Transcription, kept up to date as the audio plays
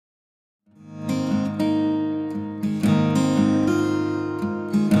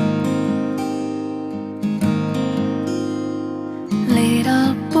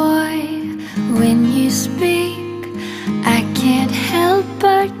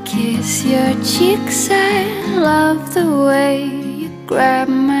kiss your cheeks, I love the way you grab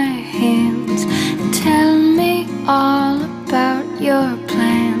my hands. Tell me all about your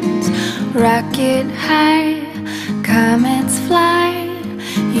plans. Rocket high, comets fly.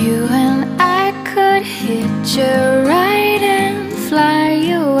 You and I could hitch a ride and fly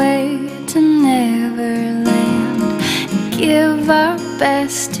away to Neverland and give our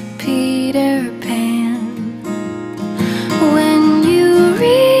best to Peter Pan. When you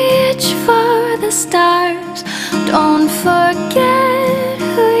reach for the stars, don't forget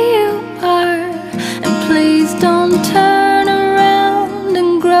who you are, and please don't turn around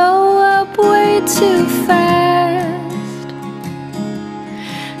and grow up way too fast.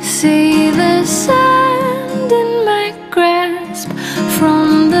 See the sand in my grasp,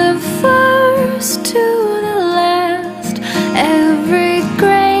 from the first to the last. Every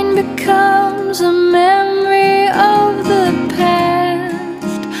grain becomes a memory of the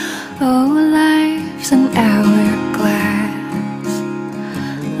past. Oh, life's an hourglass,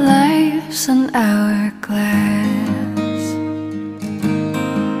 life's an hourglass.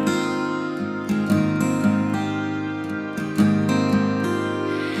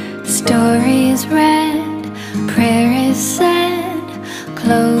 Stories read, prayer is said.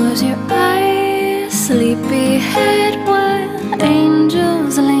 Close your eyes, sleepyhead, while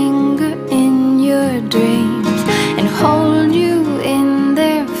angels linger in your dreams and hold you in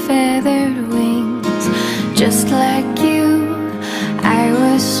their feathered wings. Just like you, I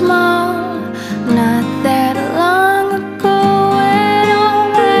was small, not that long ago, and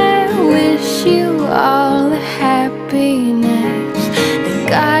oh, I wish you all the happiness that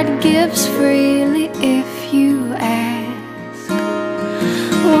God gives freely if you ask.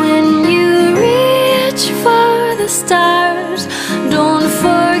 When you reach for the stars, don't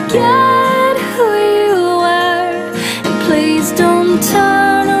forget